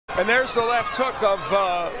And there's the left hook of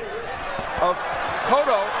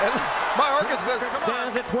Cotto, and Mayorga says, come on.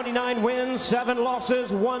 Stands at 29 wins, 7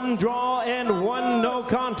 losses, 1 draw, and 1 no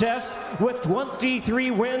contest, with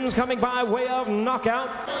 23 wins coming by way of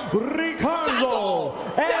knockout. Ricardo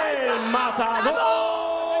El Matador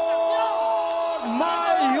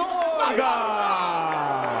Mayorga.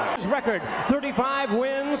 His record, 35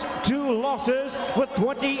 wins, 2 losses, with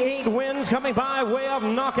 28 wins coming by way of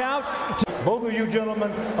knockout. Both of you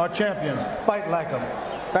gentlemen are champions. Fight like them.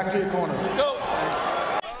 Back to your corners. Go.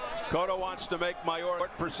 Cotto wants to make Mayorga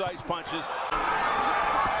precise punches.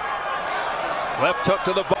 Left hook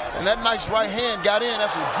to the body. And that nice right hand got in.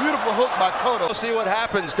 That's a beautiful hook by Cotto. We'll see what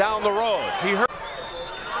happens down the road. He hurt.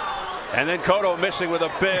 And then Cotto missing with a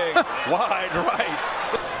big, wide right.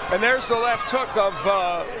 And there's the left hook of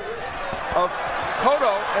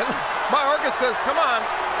Cotto, and Mayorga says, come on.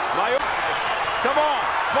 Come on,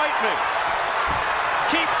 fight me.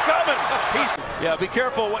 Keep coming. Yeah, be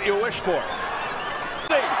careful what you wish for.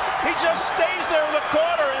 He just stays there in the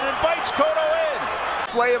corner and invites Cotto in.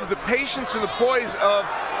 Play of the patience and the poise of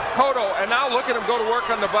Cotto, and now look at him go to work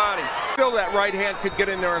on the body. Feel that right hand could get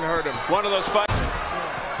in there and hurt him. One of those fights.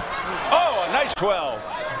 Oh, a nice 12.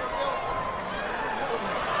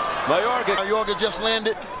 Mayorga just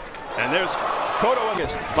landed. And there's Cotto.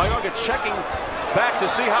 Mayorga checking back to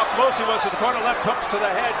see how close he was to the corner. Left hooks to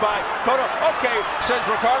the head by Cotto. Okay, says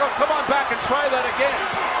Ricardo. Come on back and try that again.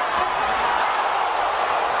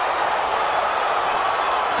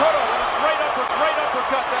 Cotto with a great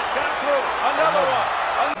uppercut that got through. Another one.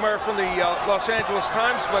 From the Los Angeles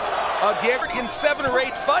Times, but Diego in 7 or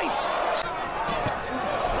 8 fights.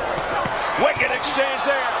 Wicked exchange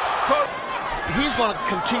there. Cotto. He's going to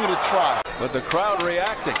continue to try. But the crowd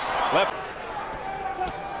reacting. Left.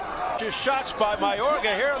 Shots by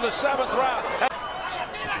Mayorga here in the 7th round.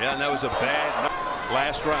 Yeah, and that was a bad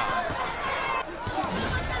last round.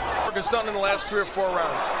 Mayorga's done in the last 3 or 4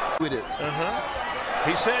 rounds. With it.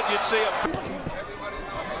 He said you'd see a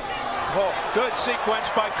good sequence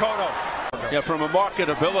by Cotto. Yeah, from a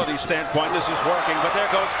marketability standpoint, this is working, but there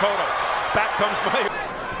goes Cotto. Back comes Mayorga.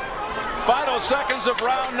 Final seconds of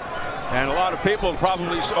round. And a lot of people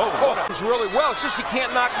probably say, oh, he's really well. It's just he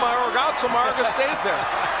can't knock Mayorga out, so Mayorga stays there.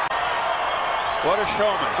 What a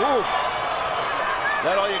showman. Ooh.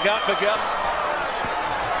 That all you got, Miguel?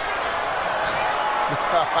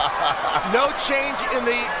 No change in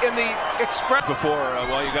the express. Before,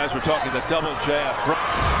 while you guys were talking, the double jab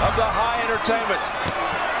of the high entertainment.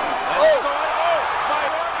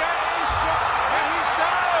 Mayorga is shot, and he's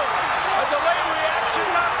down. A delayed reaction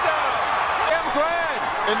knockdown. Damn grand.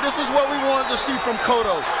 And this is what we wanted to see from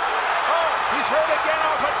Cotto. Oh, he's hurt again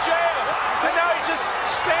off a jab. And now he just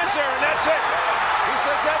stands there, and that's it. He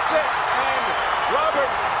says that's it. And Robert.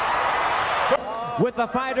 With the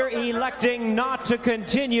fighter electing not to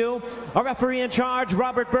continue, a referee in charge,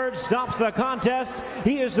 Robert Byrd, stops the contest.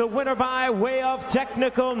 He is the winner by way of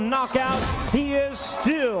technical knockout. He is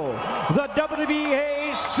still the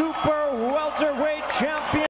WBA Super